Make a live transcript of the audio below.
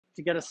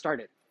to get us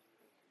started.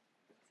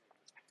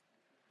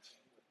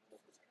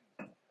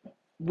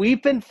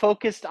 We've been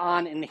focused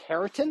on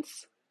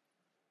inheritance,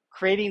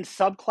 creating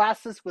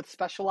subclasses with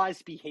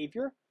specialized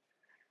behavior.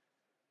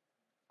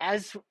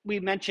 As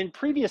we mentioned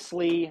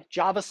previously,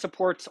 Java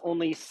supports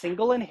only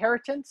single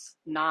inheritance,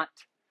 not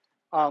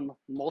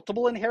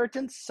multiple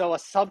inheritance. So a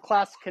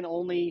subclass can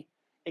only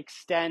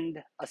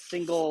extend a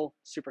single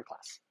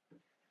superclass.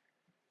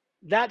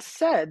 That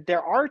said,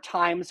 there are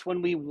times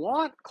when we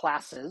want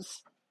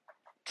classes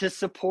to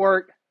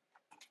support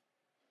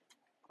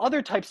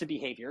other types of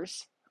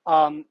behaviors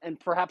and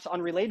perhaps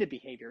unrelated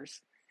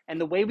behaviors. And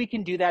the way we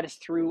can do that is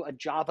through a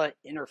Java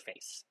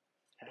interface.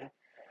 Okay?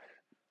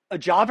 A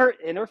Java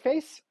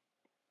interface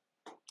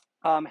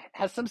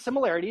has some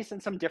similarities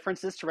and some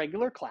differences to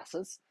regular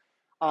classes,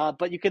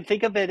 but you can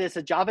think of it as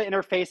a Java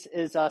interface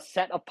is a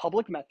set of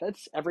public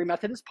methods. Every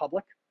method is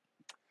public,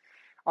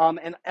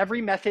 and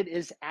every method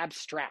is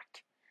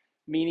abstract,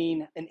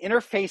 meaning an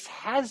interface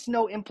has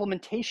no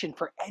implementation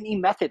for any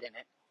method in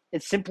it.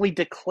 It simply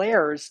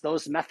declares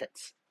those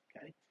methods.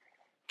 Okay?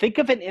 Think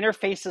of an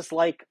interface as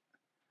like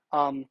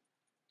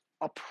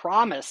a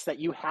promise that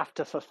you have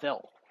to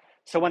fulfill.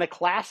 So when a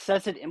class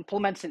says it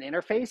implements an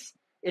interface,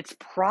 it's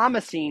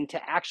promising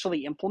to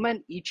actually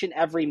implement each and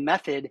every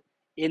method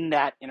in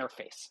that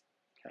interface.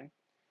 Okay?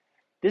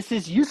 This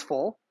is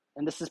useful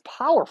and this is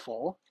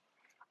powerful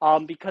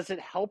because it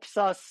helps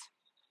us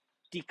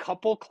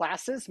decouple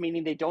classes,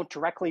 meaning they don't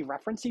directly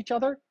reference each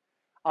other,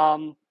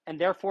 and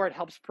therefore it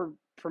helps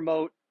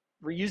promote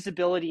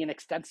reusability and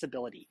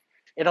extensibility.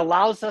 It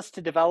allows us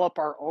to develop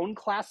our own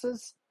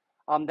classes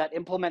that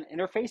implement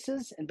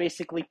interfaces and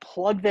basically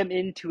plug them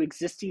into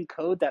existing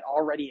code that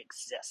already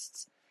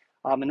exists.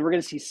 And we're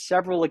going to see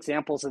several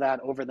examples of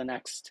that over the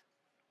next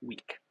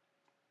week.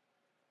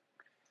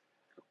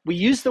 We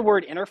use the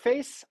word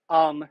interface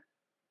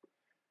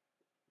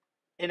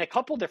in a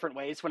couple different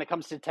ways when it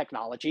comes to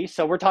technology.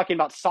 So we're talking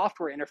about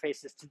software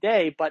interfaces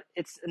today, but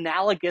it's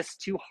analogous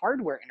to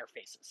hardware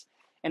interfaces.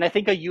 And I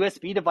think a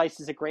USB device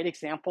is a great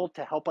example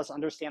to help us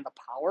understand the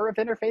power of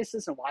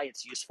interfaces and why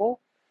it's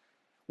useful.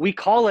 We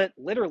call it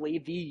literally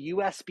the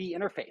USB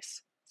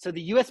interface. So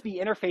the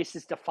USB interface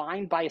is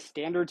defined by a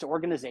standards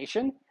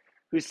organization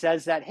who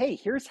says that, hey,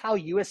 here's how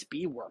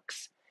USB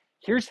works.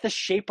 Here's the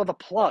shape of the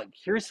plug.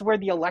 Here's where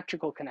the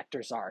electrical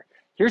connectors are.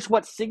 Here's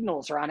what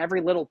signals are on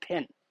every little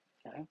pin.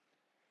 Okay?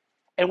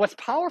 And what's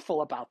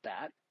powerful about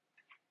that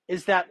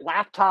is that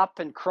laptop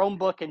and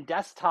Chromebook and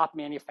desktop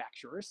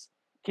manufacturers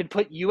can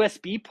put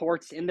USB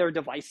ports in their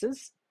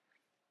devices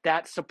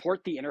that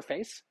support the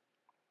interface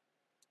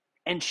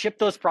and ship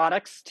those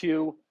products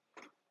to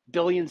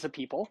billions of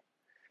people.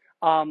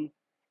 And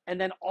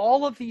then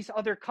all of these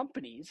other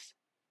companies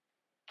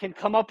can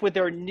come up with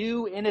their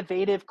new,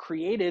 innovative,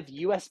 creative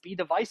USB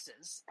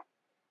devices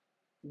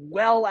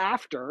well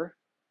after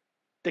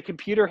the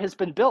computer has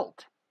been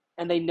built.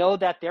 And they know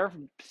that their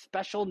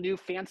special new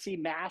fancy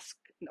mask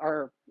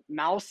or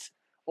mouse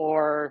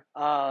or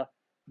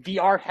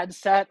VR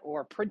headset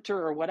or printer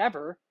or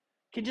whatever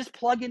can just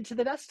plug into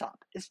the desktop.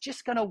 It's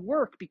just going to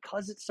work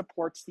because it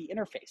supports the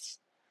interface.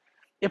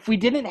 If we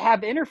didn't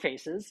have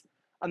interfaces,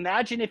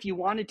 imagine if you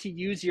wanted to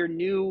use your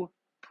new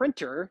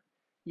printer,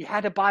 you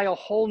had to buy a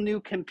whole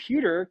new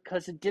computer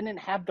because it didn't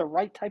have the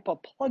right type of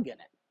plug in it,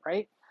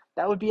 right?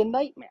 That would be a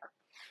nightmare.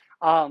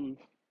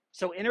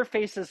 So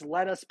interfaces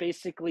let us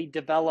basically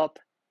develop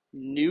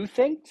new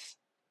things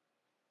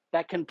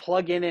that can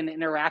plug in and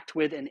interact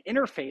with and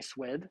interface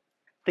with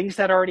things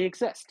that already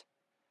exist.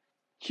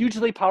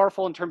 Hugely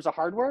powerful in terms of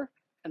hardware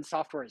and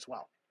software as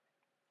well.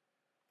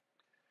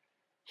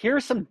 Here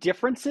are some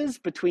differences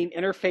between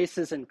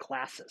interfaces and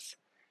classes.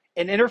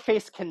 An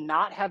interface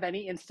cannot have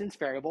any instance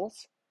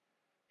variables.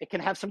 It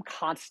can have some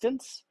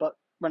constants, but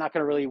we're not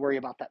going to really worry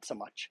about that so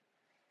much.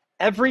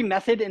 Every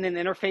method in an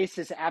interface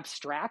is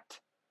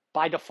abstract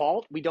by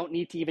default. We don't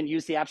need to even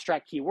use the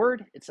abstract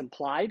keyword. It's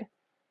implied.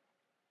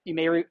 You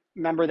may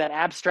remember that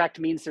abstract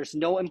means there's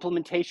no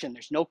implementation.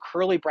 There's no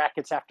curly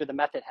brackets after the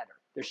method header.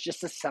 There's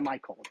just a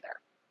semicolon there.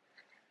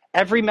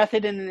 Every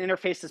method in an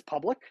interface is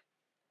public.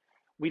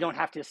 We don't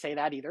have to say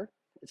that either.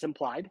 It's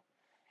implied.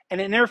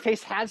 And an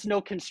interface has no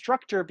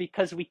constructor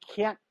because we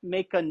can't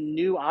make a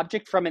new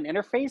object from an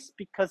interface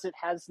because it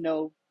has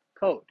no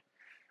code.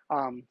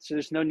 So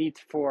there's no need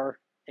for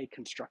a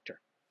constructor.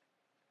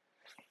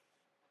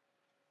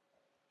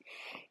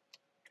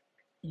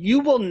 You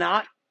will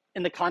not,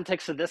 in the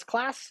context of this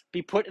class,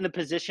 be put in the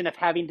position of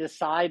having to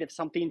decide if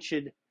something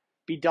should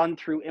be done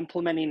through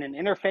implementing an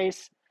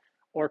interface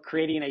or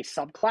creating a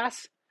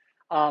subclass.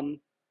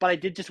 But I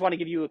did just want to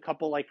give you a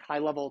couple like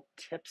high-level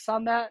tips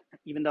on that,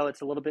 even though it's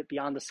a little bit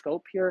beyond the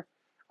scope here.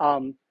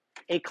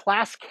 A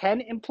class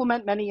can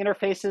implement many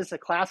interfaces. A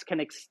class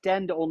can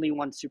extend only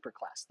one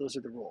superclass. Those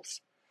are the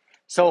rules.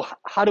 So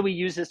how do we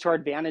use this to our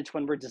advantage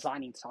when we're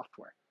designing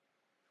software?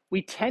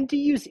 We tend to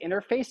use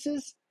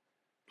interfaces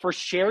for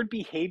shared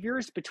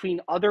behaviors between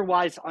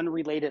otherwise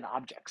unrelated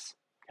objects.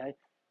 Okay?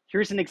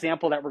 Here's an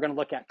example that we're going to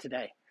look at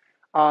today.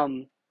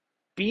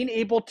 Being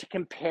able to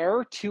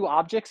compare two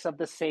objects of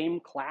the same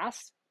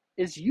class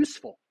is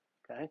useful,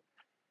 okay?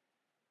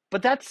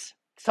 But that's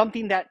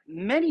something that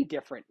many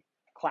different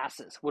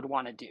classes would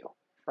want to do,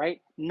 right?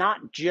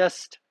 Not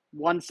just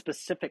one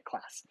specific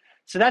class.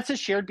 So that's a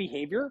shared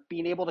behavior,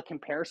 being able to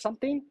compare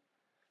something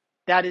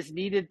that is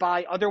needed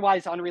by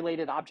otherwise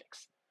unrelated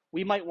objects.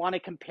 We might want to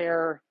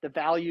compare the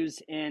values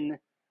in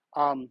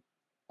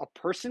a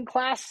person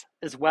class,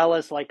 as well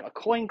as like a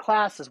coin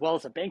class, as well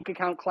as a bank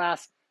account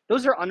class.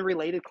 Those are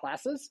unrelated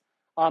classes,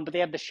 but they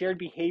have the shared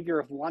behavior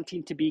of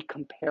wanting to be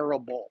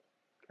comparable,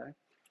 okay?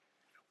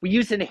 We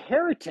use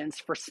inheritance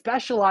for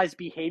specialized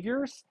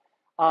behaviors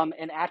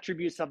and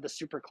attributes of the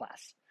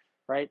superclass,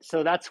 right?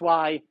 So that's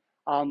why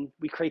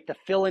we create the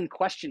fill-in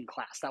question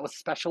class. That was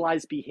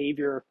specialized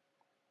behavior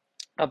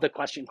of the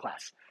question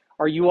class.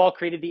 Or you all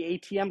created the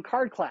ATM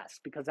card class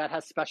because that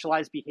has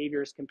specialized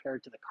behaviors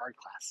compared to the card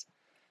class.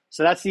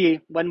 So that's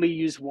when we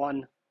use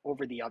one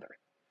over the other.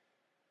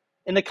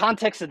 In the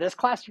context of this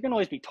class, you're going to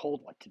always be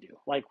told what to do,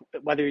 like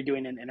whether you're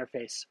doing an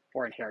interface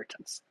or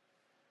inheritance.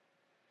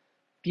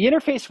 The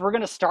interface we're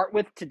going to start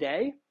with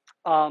today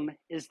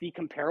is the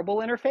comparable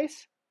interface.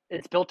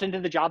 It's built into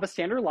the Java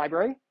standard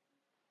library.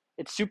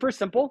 It's super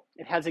simple.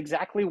 It has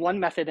exactly one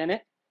method in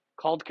it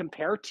called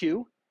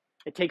compare_to.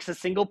 It takes a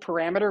single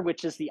parameter,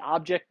 which is the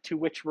object to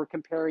which we're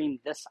comparing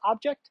this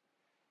object,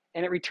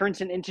 and it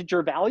returns an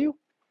integer value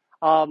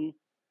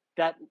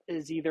that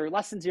is either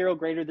less than 0,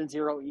 greater than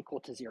 0, equal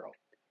to 0.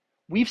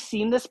 We've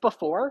seen this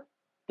before.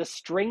 The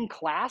string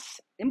class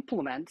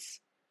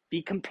implements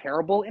the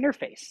comparable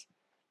interface.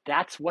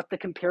 That's what the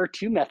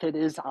compare_to method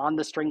is on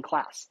the string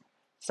class.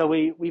 So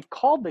we've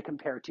called the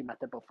compare_to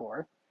method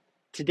before.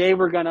 Today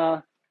we're going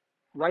to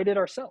write it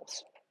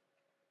ourselves.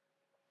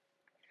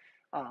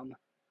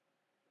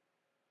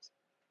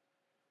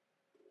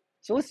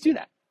 So let's do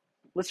that.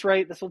 Let's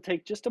write, this will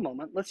take just a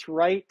moment. Let's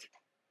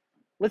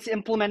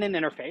implement an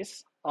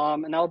interface,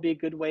 and that'll be a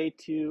good way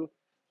to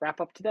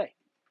wrap up today.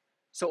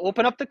 So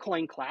open up the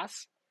coin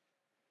class,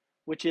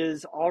 which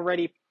is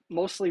already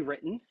mostly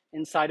written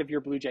inside of your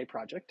BlueJ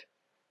project.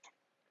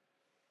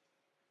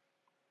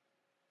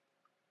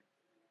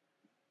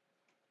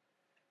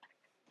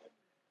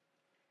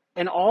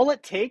 And all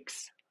it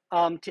takes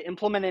to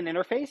implement an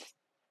interface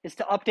is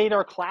to update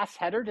our class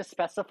header to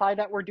specify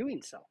that we're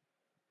doing so.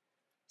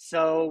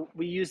 So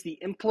we use the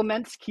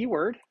implements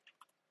keyword.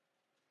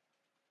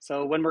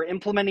 So when we're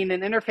implementing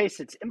an interface,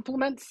 it's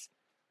implements.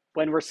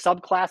 When we're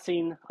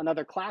subclassing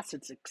another class,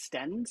 it's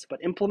extends,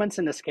 but implements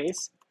in this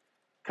case.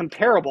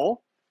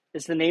 Comparable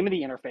is the name of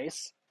the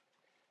interface.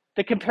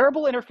 The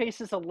comparable interface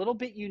is a little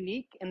bit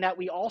unique in that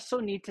we also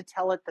need to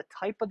tell it the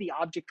type of the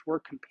object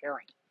we're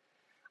comparing.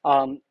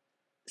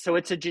 So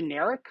it's a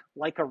generic,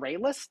 like array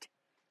list.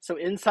 So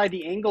inside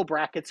the angle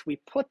brackets,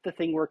 we put the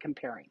thing we're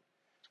comparing.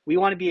 We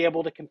want to be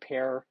able to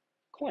compare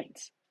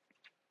coins.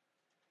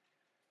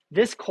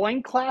 This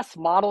coin class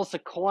models a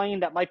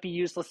coin that might be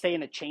used, let's say,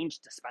 in a change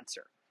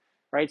dispenser,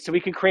 right? So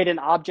we could create an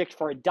object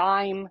for a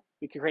dime.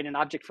 We could create an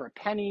object for a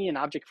penny, an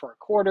object for a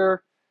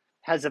quarter.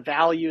 Has a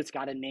value, it's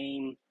got a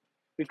name.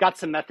 We've got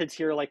some methods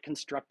here like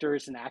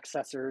constructors and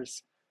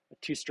accessors, a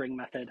toString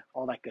method,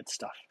 all that good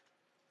stuff.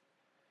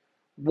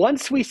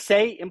 Once we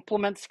say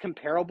implements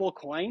comparable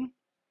coin,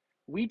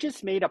 we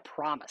just made a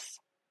promise.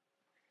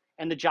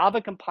 And the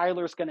Java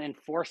compiler is going to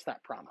enforce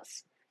that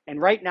promise. And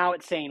right now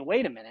it's saying,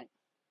 wait a minute,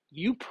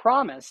 you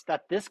promised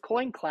that this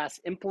coin class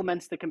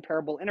implements the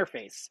comparable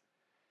interface,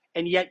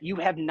 and yet you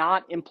have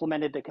not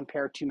implemented the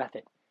compare_to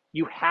method.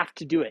 You have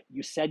to do it.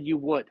 You said you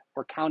would.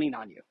 We're counting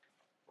on you.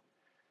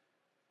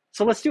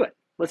 So let's do it.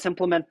 Let's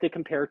implement the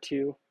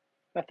compare_to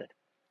method.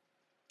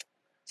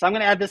 So I'm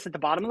going to add this at the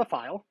bottom of the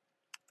file.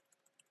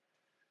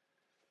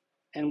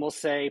 And we'll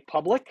say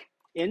public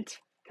int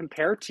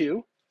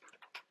compare_to.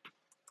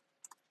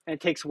 And it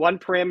takes one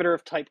parameter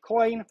of type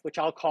coin, which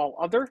I'll call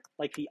other,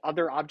 like the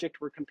other object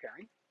we're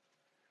comparing.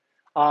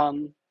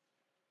 And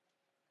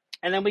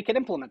then we can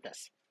implement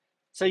this.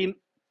 So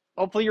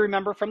hopefully you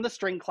remember from the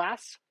string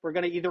class, we're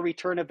going to either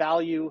return a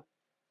value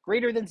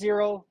greater than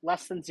 0,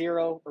 less than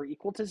 0, or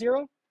equal to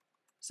 0.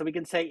 So we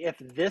can say if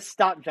this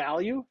dot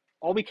value,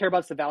 all we care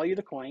about is the value of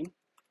the coin,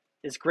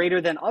 is greater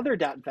than other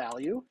dot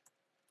value,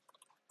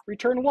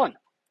 return 1.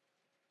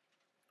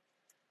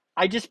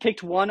 I just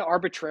picked 1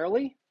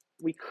 arbitrarily.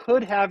 We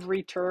could have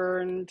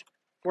returned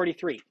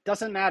 43.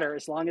 Doesn't matter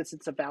as long as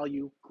it's a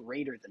value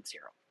greater than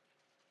 0.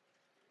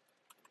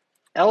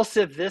 Else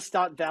if this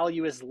dot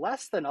value is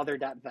less than other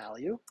dot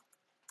value,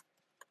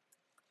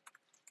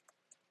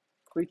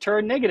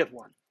 return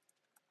 -1.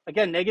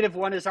 Again,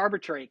 -1 is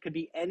arbitrary. It could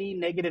be any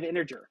negative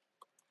integer.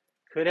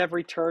 Could have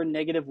returned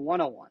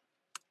 -101.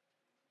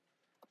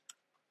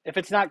 If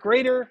it's not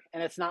greater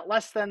and it's not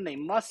less than, they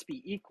must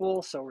be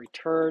equal, so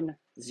return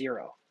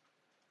 0.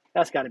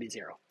 That's got to be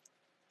 0.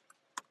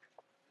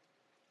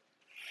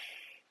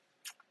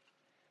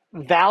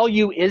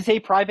 Value is a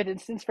private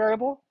instance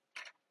variable,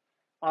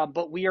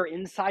 but we are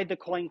inside the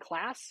coin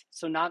class.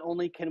 So not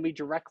only can we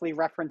directly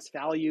reference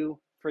value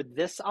for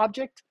this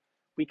object,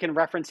 we can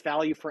reference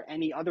value for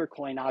any other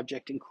coin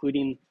object,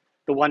 including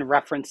the one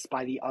referenced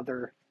by the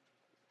other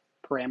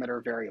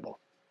parameter variable.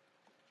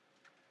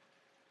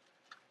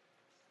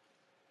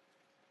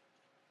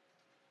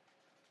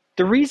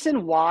 The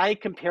reason why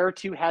compare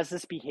to has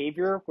this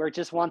behavior where it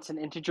just wants an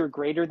integer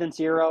greater than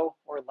 0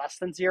 or less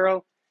than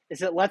 0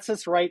 is it lets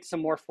us write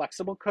some more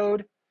flexible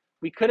code.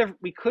 We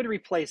could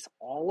replace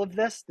all of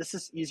this. This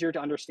is easier to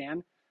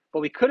understand,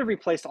 but we could have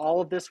replaced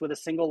all of this with a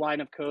single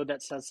line of code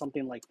that says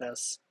something like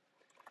this.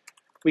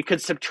 We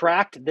could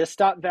subtract this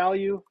dot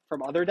value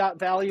from other dot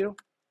value,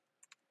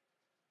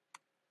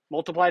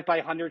 multiply it by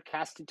 100,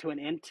 cast it to an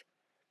int.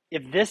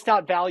 If this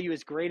dot value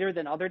is greater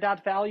than other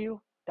dot value,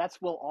 that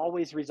will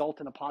always result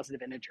in a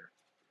positive integer.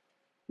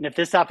 And if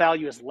this dot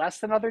value is less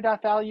than other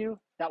dot value,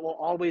 that will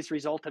always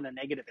result in a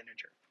negative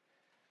integer.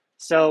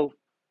 So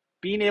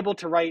being able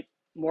to write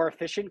more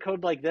efficient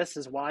code like this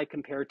is why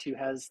compare to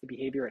has the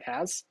behavior it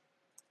has.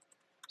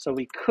 So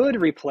we could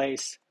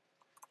replace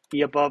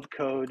the above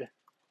code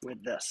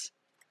with this.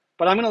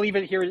 But I'm going to leave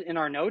it here in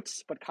our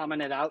notes, but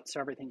comment it out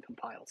so everything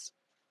compiles.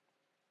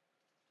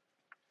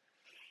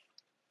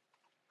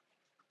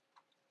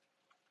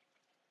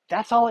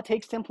 That's all it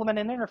takes to implement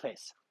an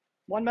interface.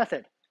 One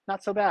method,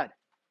 not so bad.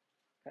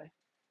 Okay.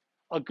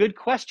 A good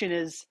question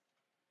is,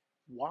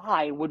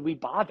 why would we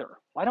bother?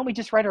 Why don't we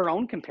just write our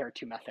own compare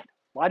to method?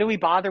 Why do we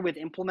bother with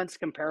implements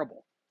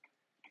comparable?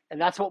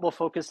 And that's what we'll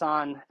focus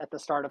on at the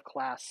start of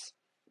class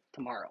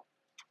tomorrow.